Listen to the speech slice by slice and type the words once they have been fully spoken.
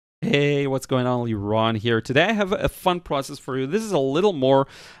Hey, what's going on? Liron here. Today I have a fun process for you. This is a little more,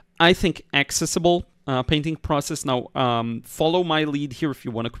 I think, accessible painting process. Now, follow my lead here if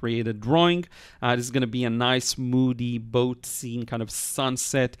you want to create a drawing. This is going to be a nice, moody boat scene, kind of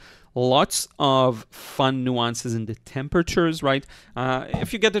sunset. Lots of fun nuances in the temperatures, right?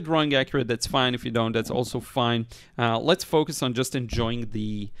 If you get the drawing accurate, that's fine. If you don't, that's also fine. Let's focus on just enjoying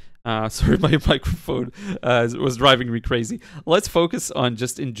the sorry, my microphone was driving me crazy. Let's focus on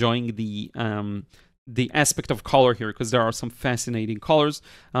just enjoying the aspect of color here, because there are some fascinating colors.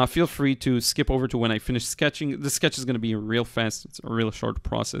 Feel free to skip over to when I finish sketching. The sketch is going to be real fast. It's a real short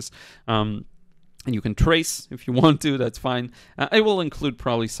process. And you can trace if you want to, that's fine. I will include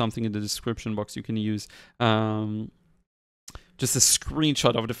probably something in the description box you can use. Just a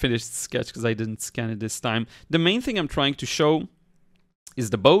screenshot of the finished sketch because I didn't scan it this time. The main thing I'm trying to show is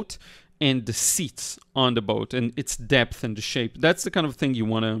the boat and the seats on the boat and its depth and the shape. That's the kind of thing you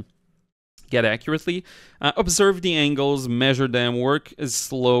want to get accurately. Observe the angles, measure them, work as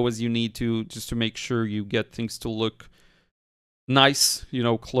slow as you need to just to make sure you get things to look nice, you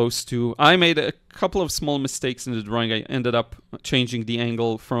know, close to. I made a couple of small mistakes in the drawing. I ended up changing the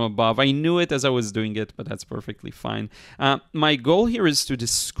angle from above. I knew it as I was doing it, but that's perfectly fine. My goal here is to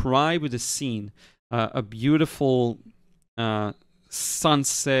describe the scene. A beautiful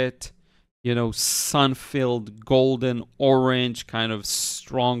sunset, you know, sun-filled golden orange, kind of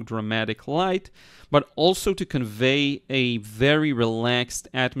strong dramatic light, but also to convey a very relaxed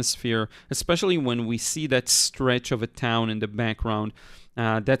atmosphere, especially when we see that stretch of a town in the background.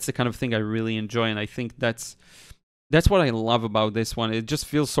 That's the kind of thing I really enjoy, and I think that's what I love about this one. It just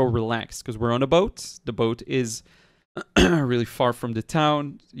feels so relaxed because we're on a boat. The boat is really far from the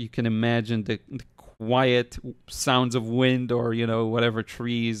town. You can imagine the quiet sounds of wind, or, you know, whatever,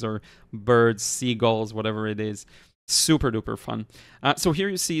 trees or birds, seagulls, whatever it is. Super duper fun. So here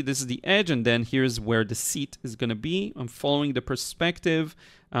you see this is the edge, and then here's where the seat is going to be. I'm following the perspective.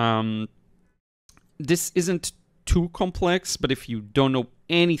 This isn't too complex, but if you don't know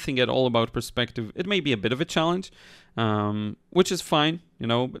anything at all about perspective, it may be a bit of a challenge, which is fine. You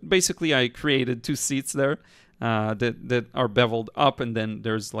know, but basically I created two seats there. That are beveled up, and then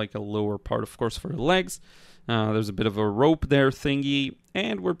there's like a lower part, of course, for the legs. There's a bit of a rope there thingy,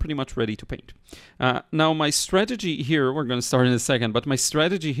 and we're pretty much ready to paint. Now, my strategy here, we're going to start in a second, but my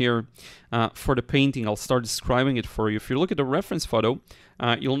strategy here for the painting, I'll start describing it for you. If you look at the reference photo,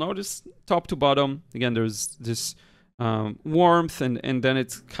 you'll notice top to bottom, again, there's this warmth, and then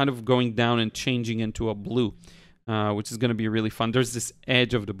it's kind of going down and changing into a blue. Which is going to be really fun. There's this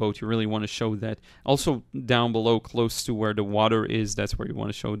edge of the boat. You really want to show that. Also, down below, close to where the water is, that's where you want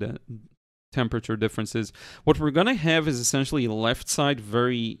to show the temperature differences. What we're going to have is essentially left side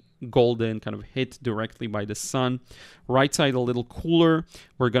very golden, kind of hit directly by the sun. Right side a little cooler.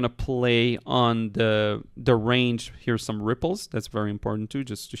 We're going to play on the range. Here's some ripples. That's very important too,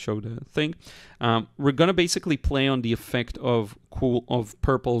 just to show the thing. We're going to basically play on the effect of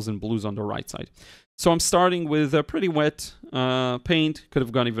purples and blues on the right side. So I'm starting with a pretty wet paint. Could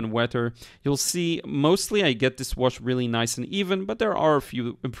have gone even wetter. You'll see mostly I get this wash really nice and even, but there are a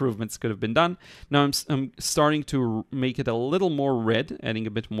few improvements could have been done. Now I'm starting to make it a little more red, adding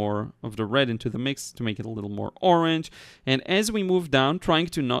a bit more of the red into the mix to make it a little more orange. And as we move down, trying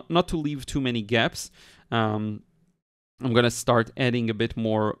to not to leave too many gaps, I'm going to start adding a bit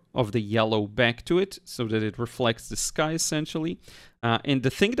more of the yellow back to it so that it reflects the sky essentially. And the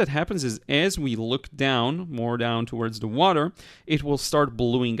thing that happens is as we look down, more down towards the water, it will start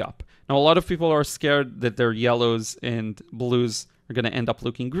bluing up. Now, a lot of people are scared that their yellows and blues are going to end up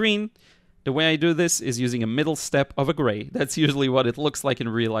looking green. The way I do this is using a middle step of a gray. That's usually what it looks like in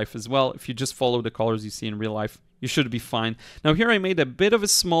real life as well. If you just follow the colors you see in real life, you should be fine. Now here I made a bit of a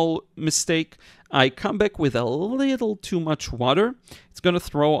small mistake. I come back with a little too much water. It's going to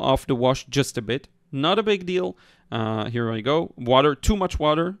throw off the wash just a bit. Not a big deal. Here I go. Water, too much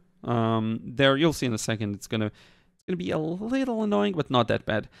water. There, you'll see in a second. It's gonna be a little annoying, but not that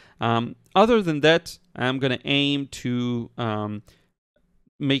bad. Other than that, I'm going to aim to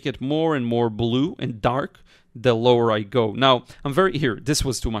make it more and more blue and dark the lower I go. Now, this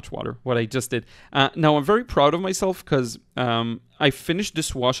was too much water, what I just did. Now, I'm very proud of myself because I finished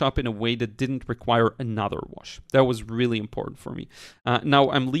this wash up in a way that didn't require another wash. That was really important for me. Now,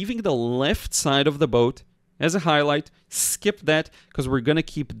 I'm leaving the left side of the boat as a highlight. Skip that because we're going to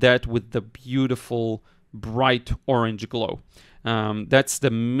keep that with the beautiful bright orange glow. That's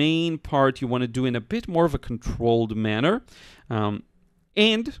the main part you want to do in a bit more of a controlled manner.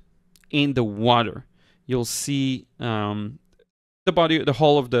 And in the water, you'll see the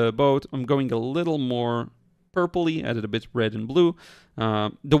hull of the boat. I'm going a little more purpley, added a bit red and blue.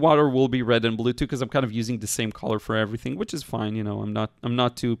 The water will be red and blue too, because I'm kind of using the same color for everything, which is fine. You know, I'm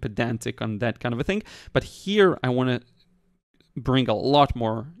not too pedantic on that kind of a thing. But here I want to bring a lot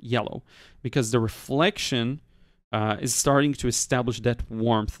more yellow, because the reflection is starting to establish that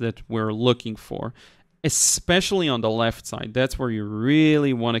warmth that we're looking for, especially on the left side. That's where you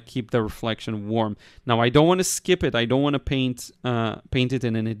really want to keep the reflection warm. Now, I don't want to skip it. I don't want to paint it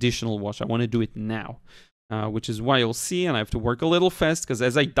in an additional wash. I want to do it now, which is why you'll see, and I have to work a little fast, because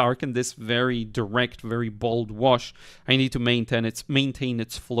as I darken this very direct, very bold wash, I need to maintain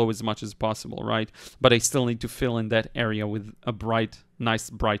its flow as much as possible, right? But I still need to fill in that area with a nice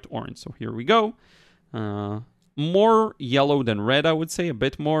bright orange. So here we go. More yellow than red, I would say, a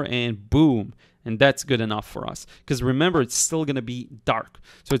bit more, and boom. And that's good enough for us. Because remember, it's still going to be dark.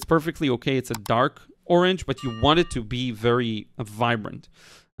 So it's perfectly okay. It's a dark orange, but you want it to be very vibrant.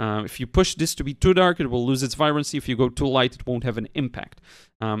 If you push this to be too dark, it will lose its vibrancy. If you go too light, it won't have an impact.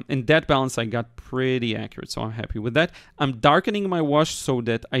 And that balance I got pretty accurate, so I'm happy with that. I'm darkening my wash so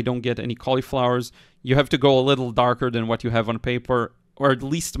that I don't get any cauliflowers. You have to go a little darker than what you have on paper, or at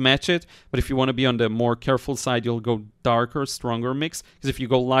least match it. But if you want to be on the more careful side, you'll go darker, stronger mix. Because if you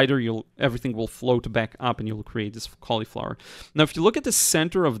go lighter, everything will float back up and you'll create this cauliflower. Now, if you look at the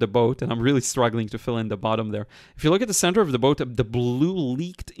center of the boat, and I'm really struggling to fill in the bottom there. If you look at the center of the boat, the blue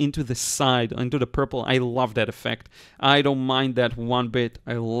leaked into the side, into the purple. I love that effect. I don't mind that one bit.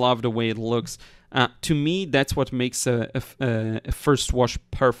 I love the way it looks. To me, that's what makes a first wash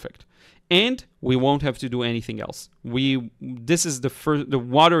perfect. And we won't have to do anything else. This is the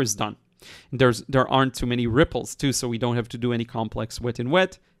water is done. There aren't too many ripples too, so we don't have to do any complex wet and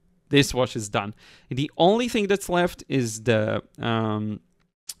wet. This wash is done. And the only thing that's left is the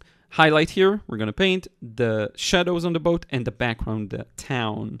highlight here. We're gonna paint the shadows on the boat and the background, the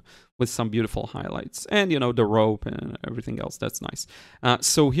town, with some beautiful highlights. And, you know, the rope and everything else. That's nice.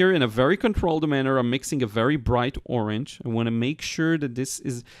 So here, in a very controlled manner, I'm mixing a very bright orange. I want to make sure that this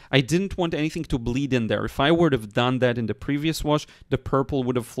is... I didn't want anything to bleed in there. If I would have done that in the previous wash, the purple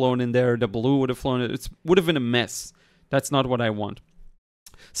would have flown in there, the blue would have flown in. It would have been a mess. That's not what I want.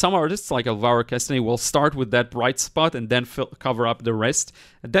 Some artists, like Alvaro Castaneda, will start with that bright spot and then cover up the rest.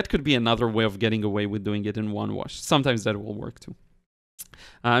 That could be another way of getting away with doing it in one wash. Sometimes that will work too.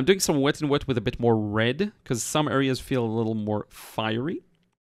 I'm doing some wet and wet with a bit more red, because some areas feel a little more fiery.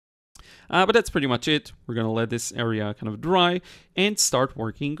 But that's pretty much it. We're going to let this area kind of dry and start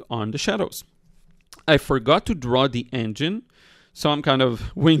working on the shadows. I forgot to draw the engine, so I'm kind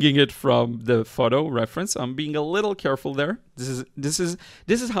of winging it from the photo reference. I'm being a little careful there. This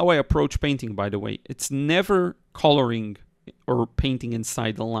is how I approach painting, by the way. It's never coloring or painting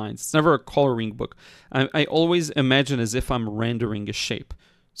inside the lines. It's never a coloring book. I always imagine as if I'm rendering a shape.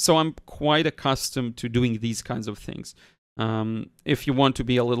 So I'm quite accustomed to doing these kinds of things. If you want to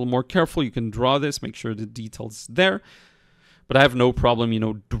be a little more careful, you can draw this, make sure the detail's there. But I have no problem, you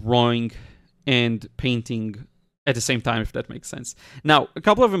know, drawing and painting at the same time, if that makes sense. Now, a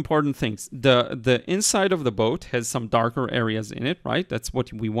couple of important things. The inside of the boat has some darker areas in it, right? That's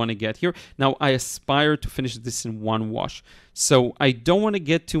what we want to get here. Now, I aspire to finish this in one wash. So I don't want to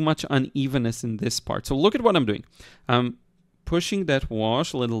get too much unevenness in this part. So look at what I'm doing. I'm pushing that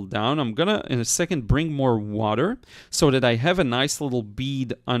wash a little down. I'm gonna, in a second, bring more water so that I have a nice little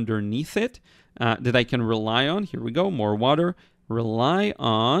bead underneath it that I can rely on. Here we go, more water. Rely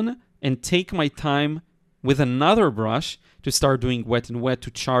on and take my time with another brush to start doing wet and wet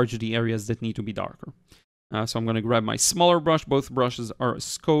to charge the areas that need to be darker. So I'm going to grab my smaller brush. Both brushes are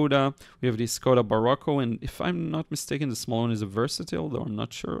Skoda. We have the Skoda Barocco, and if I'm not mistaken, the small one is a Versatile, though I'm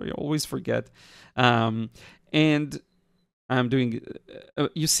not sure. I always forget. And I'm doing,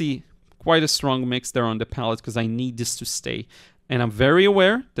 you see, quite a strong mix there on the palette because I need this to stay. And I'm very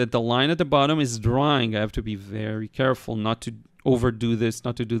aware that the line at the bottom is drying. I have to be very careful not to overdo this,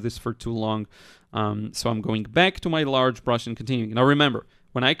 not to do this for too long. So I'm going back to my large brush and continuing. Now remember,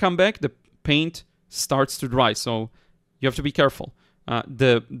 when I come back, the paint starts to dry, so you have to be careful.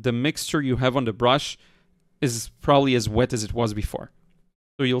 The mixture you have on the brush is probably as wet as it was before.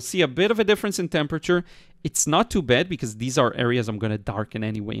 So you'll see a bit of a difference in temperature. It's not too bad because these are areas I'm going to darken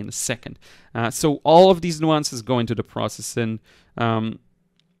anyway in a second. So all of these nuances go into the process. And,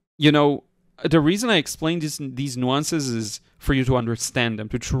 you know, the reason I explain these nuances is for you to understand them,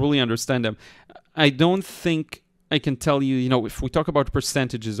 to truly understand them. I don't think I can tell you, you know, if we talk about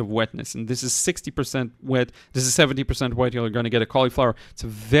percentages of wetness, and this is 60% wet, this is 70% wet, you're going to get a cauliflower. It's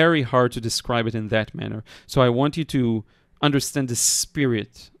very hard to describe it in that manner. So I want you to understand the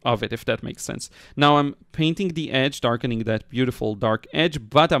spirit of it, if that makes sense. Now I'm painting the edge, darkening that beautiful dark edge,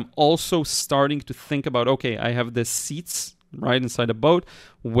 but I'm also starting to think about, okay, I have the seats right inside the boat.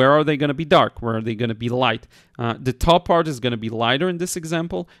 Where are they going to be dark? Where are they going to be light? The top part is going to be lighter in this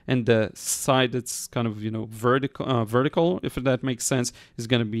example, and the side that's kind of, you know, vertical, if that makes sense, is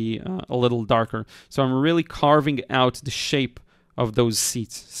going to be a little darker. So I'm really carving out the shape of those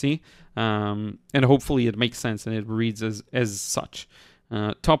seats, see? And hopefully it makes sense and it reads as such.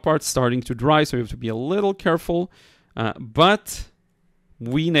 Top part's starting to dry, so we have to be a little careful, but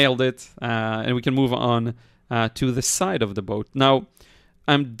we nailed it, and we can move on to the side of the boat. Now,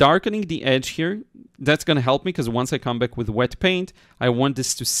 I'm darkening the edge here. That's going to help me because once I come back with wet paint, I want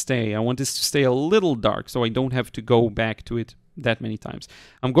this to stay. I want this to stay a little dark so I don't have to go back to it that many times.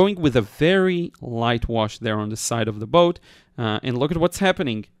 I'm going with a very light wash there on the side of the boat, and look at what's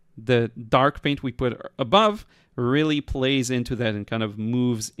happening. The dark paint we put above really plays into that and kind of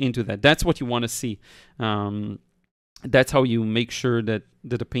moves into that. That's what you want to see. That's how you make sure that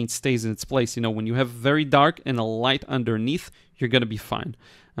the paint stays in its place. You know, when you have very dark and a light underneath, you're going to be fine.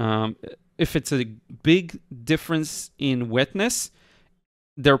 If it's a big difference in wetness,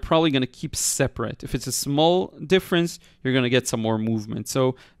 they're probably going to keep separate. If it's a small difference, you're going to get some more movement.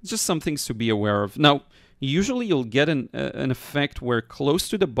 So just some things to be aware of. Now, usually you'll get an effect where close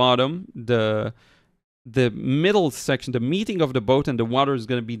to the bottom, the middle section, the meeting of the boat and the water is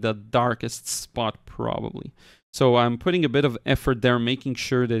going to be the darkest spot probably. So I'm putting a bit of effort there, making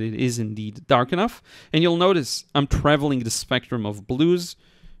sure that it is indeed dark enough. And you'll notice I'm traveling the spectrum of blues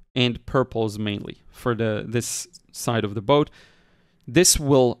and purples mainly for this side of the boat. This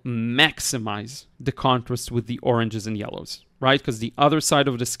will maximize the contrast with the oranges and yellows, right? Because the other side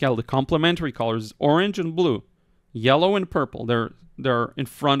of the scale, the complementary colors, orange and blue, yellow and purple, they're in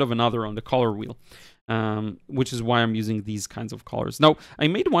front of another on the color wheel. Which is why I'm using these kinds of colors. Now, I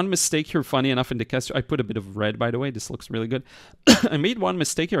made one mistake here, funny enough, in the cast. I put a bit of red, by the way. This looks really good. I made one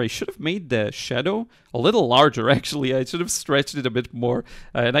mistake here. I should have made the shadow a little larger, actually. I should have stretched it a bit more,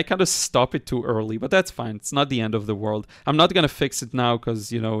 and I kind of stopped it too early, but that's fine. It's not the end of the world. I'm not going to fix it now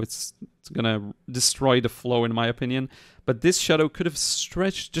because, you know, it's going to destroy the flow, in my opinion. But this shadow could have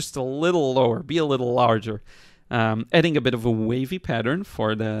stretched just a little lower, be a little larger. Adding a bit of a wavy pattern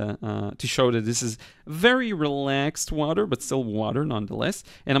for to show that this is very relaxed water, but still water nonetheless.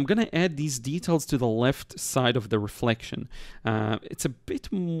 And I'm going to add these details to the left side of the reflection. It's a bit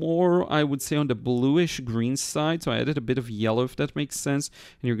more, I would say, on the bluish green side. So I added a bit of yellow, if that makes sense.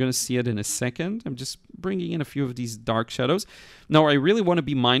 And you're going to see it in a second. I'm just bringing in a few of these dark shadows. Now, I really want to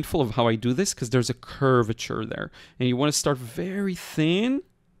be mindful of how I do this because there's a curvature there. And you want to start very thin.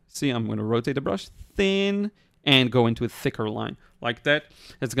 See, I'm going to rotate the brush. Thin. And go into a thicker line like that.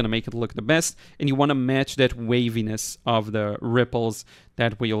 That's going to make it look the best. And you want to match that waviness of the ripples.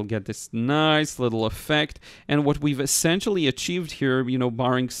 That way you'll get this nice little effect. And what we've essentially achieved here, you know,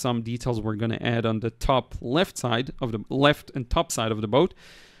 barring some details we're going to add on the top left side of the left and top side of the boat,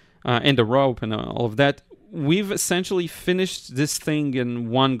 and the rope and all of that, we've essentially finished this thing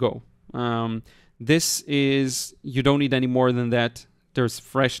in one go. This is, you don't need any more than that. There's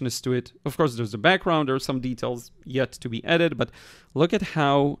freshness to it. Of course, there's a background. There are some details yet to be added, but look at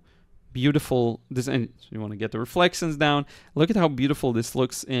how beautiful this, and you want to get the reflections down. Look at how beautiful this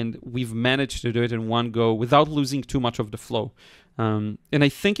looks, and we've managed to do it in one go without losing too much of the flow. And I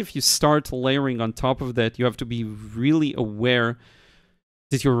think if you start layering on top of that, you have to be really aware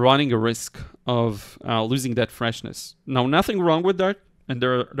that you're running a risk of losing that freshness. Now, nothing wrong with that, and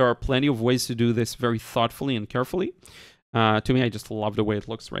there are plenty of ways to do this very thoughtfully and carefully. To me, I just love the way it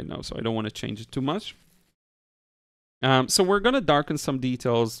looks right now, so I don't want to change it too much. So we're going to darken some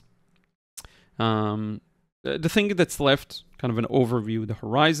details. The thing that's left, kind of an overview, the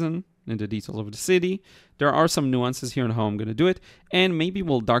horizon and the details of the city. There are some nuances here on how I'm going to do it. And maybe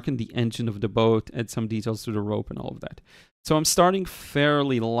we'll darken the engine of the boat, add some details to the rope and all of that. So I'm starting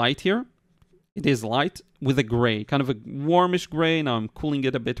fairly light here. It is light with a gray, kind of a warmish gray. Now I'm cooling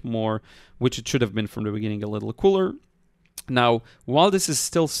it a bit more, which it should have been from the beginning a little cooler. Now, while this is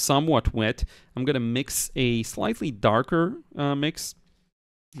still somewhat wet, I'm going to mix a slightly darker mix.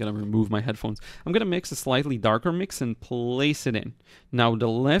 I'm going to remove my headphones. I'm going to mix a slightly darker mix and place it in. Now, the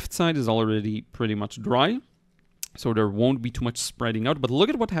left side is already pretty much dry, so there won't be too much spreading out. But look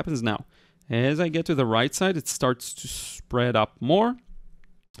at what happens now. As I get to the right side, it starts to spread up more.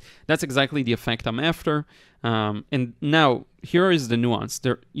 That's exactly the effect I'm after. And now, here is the nuance.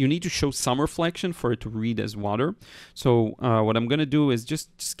 You need to show some reflection for it to read as water. So what I'm going to do is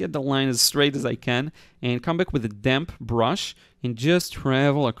just get the line as straight as I can and come back with a damp brush and just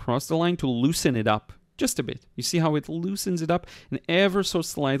travel across the line to loosen it up just a bit. You see how it loosens it up, and ever so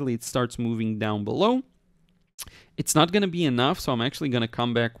slightly it starts moving down below. It's not going to be enough, so I'm actually going to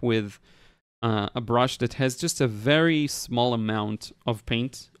come back with a brush that has just a very small amount of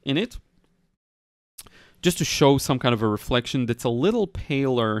paint in it, just to show some kind of a reflection that's a little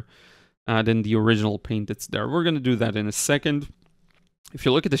paler than the original paint that's there. We're going to do that in a second. If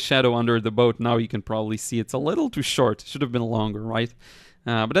you look at the shadow under the boat, now you can probably see it's a little too short. It should have been longer, right?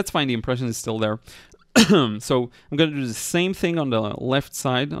 But that's fine. The impression is still there. So I'm going to do the same thing on the left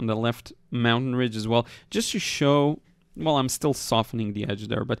side, on the left mountain ridge as well, just to show, well, I'm still softening the edge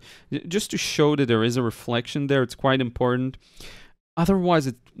there, but just to show that there is a reflection there. It's quite important. Otherwise,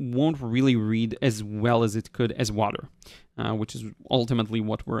 it won't really read as well as it could as water, which is ultimately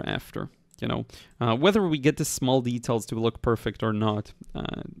what we're after. You know, whether we get the small details to look perfect or not,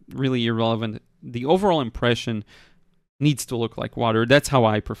 really irrelevant. The overall impression needs to look like water. That's how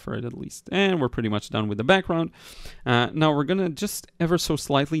I prefer it, at least. And we're pretty much done with the background. Now we're gonna just ever so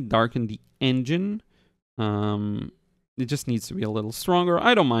slightly darken the engine. It just needs to be a little stronger.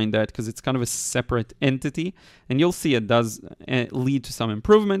 I don't mind that because it's kind of a separate entity, and you'll see it does lead to some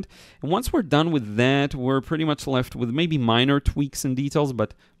improvement. And once we're done with that, we're pretty much left with maybe minor tweaks and details,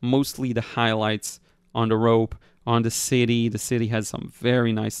 but mostly the highlights on the rope, on the city. The city has some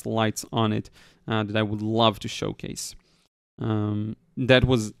very nice lights on it that I would love to showcase. That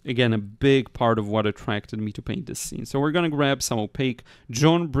was, again, a big part of what attracted me to paint this scene. So we're going to grab some opaque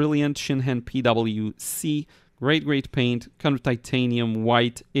John Brilliant Shinhan PWC. Great paint, kind of titanium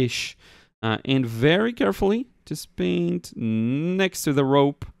white-ish. And very carefully, just paint next to the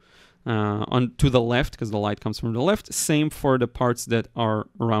rope to the left, because the light comes from the left. Same for the parts that are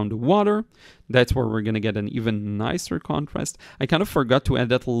around the water. That's where we're going to get an even nicer contrast. I kind of forgot to add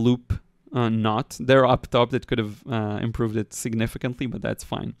that loop knot there up top that could have improved it significantly, but that's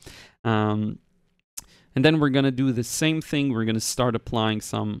fine. And then we're going to do the same thing. We're going to start applying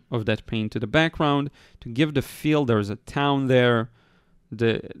some of that paint to the background to give the feel there's a town there.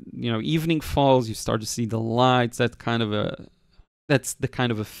 Evening falls, you start to see the lights, that's the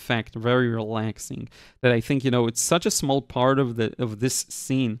kind of effect, very relaxing, that I think, it's such a small part of this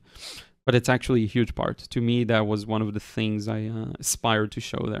scene, but it's actually a huge part. To me, that was one of the things I aspired to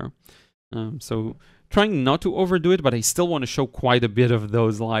show there. So trying not to overdo it, but I still want to show quite a bit of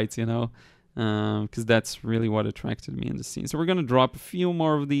those lights, because that's really what attracted me in the scene. So we're going to drop a few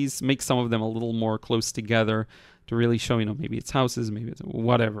more of these, make some of them a little more close together to really show, maybe it's houses, maybe it's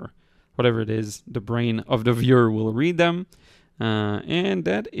whatever it is, the brain of the viewer will read them. And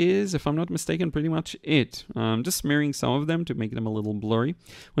that is, if I'm not mistaken, pretty much it. Just smearing some of them to make them a little blurry.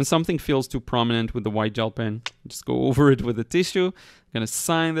 When something feels too prominent with the white gel pen, just go over it with a tissue. I'm going to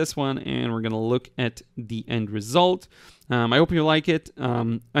sign this one, and we're going to look at the end result. I hope you like it.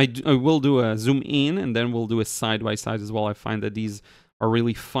 I will do a zoom in, and then we'll do a side-by-side as well. I find that these are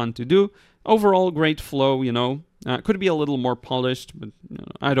really fun to do. Overall, great flow, could be a little more polished, but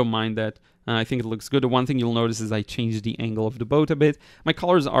I don't mind that. I think it looks good. The one thing you'll notice is I changed the angle of the boat a bit. My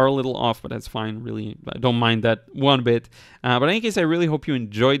colors are a little off, but that's fine. Really, I don't mind that one bit. But in any case, I really hope you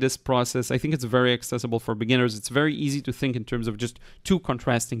enjoyed this process. I think it's very accessible for beginners. It's very easy to think in terms of just two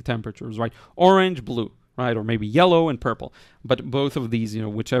contrasting temperatures, right? Orange, blue, right? Or maybe yellow and purple. But both of these,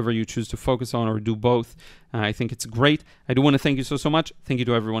 whichever you choose to focus on or do both, I think it's great. I do want to thank you so much. Thank you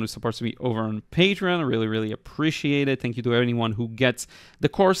to everyone who supports me over on Patreon. I really appreciate it. Thank you to anyone who gets the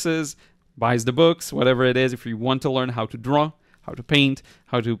courses, buys the books, whatever it is. If you want to learn how to draw, how to paint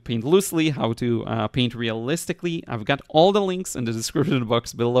loosely, how to paint realistically, I've got all the links in the description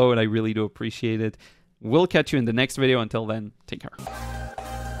box below, and I really do appreciate it. We'll catch you in the next video. Until then, take care.